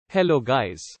Hello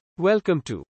guys. Welcome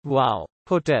to Wow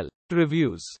Hotel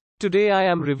Reviews. Today I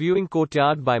am reviewing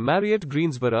Courtyard by Marriott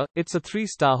Greensboro. It's a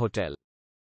 3-star hotel.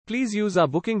 Please use our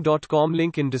booking.com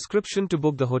link in description to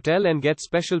book the hotel and get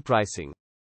special pricing.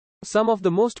 Some of the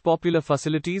most popular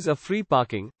facilities are free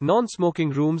parking, non-smoking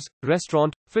rooms,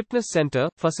 restaurant, fitness center,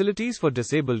 facilities for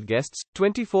disabled guests,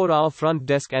 24-hour front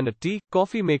desk and a tea,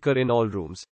 coffee maker in all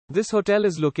rooms. This hotel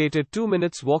is located 2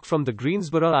 minutes walk from the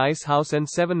Greensboro Ice House and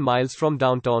 7 miles from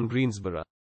downtown Greensboro.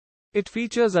 It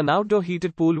features an outdoor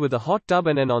heated pool with a hot tub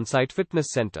and an on-site fitness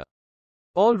center.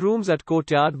 All rooms at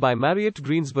Courtyard by Marriott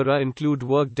Greensboro include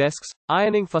work desks,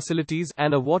 ironing facilities,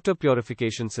 and a water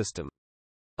purification system.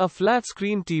 A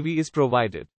flat-screen TV is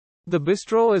provided. The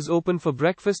Bistro is open for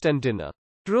breakfast and dinner.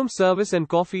 Room service and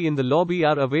coffee in the lobby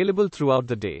are available throughout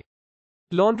the day.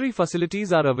 Laundry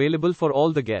facilities are available for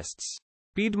all the guests.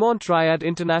 Piedmont Triad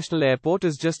International Airport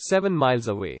is just 7 miles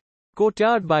away.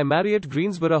 Courtyard by Marriott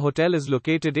Greensboro Hotel is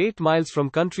located 8 miles from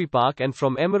Country Park and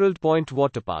from Emerald Pointe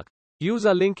Water Park. Use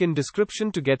our link in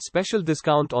description to get special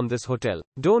discount on this hotel.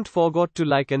 Don't forget to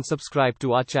like and subscribe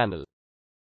to our channel.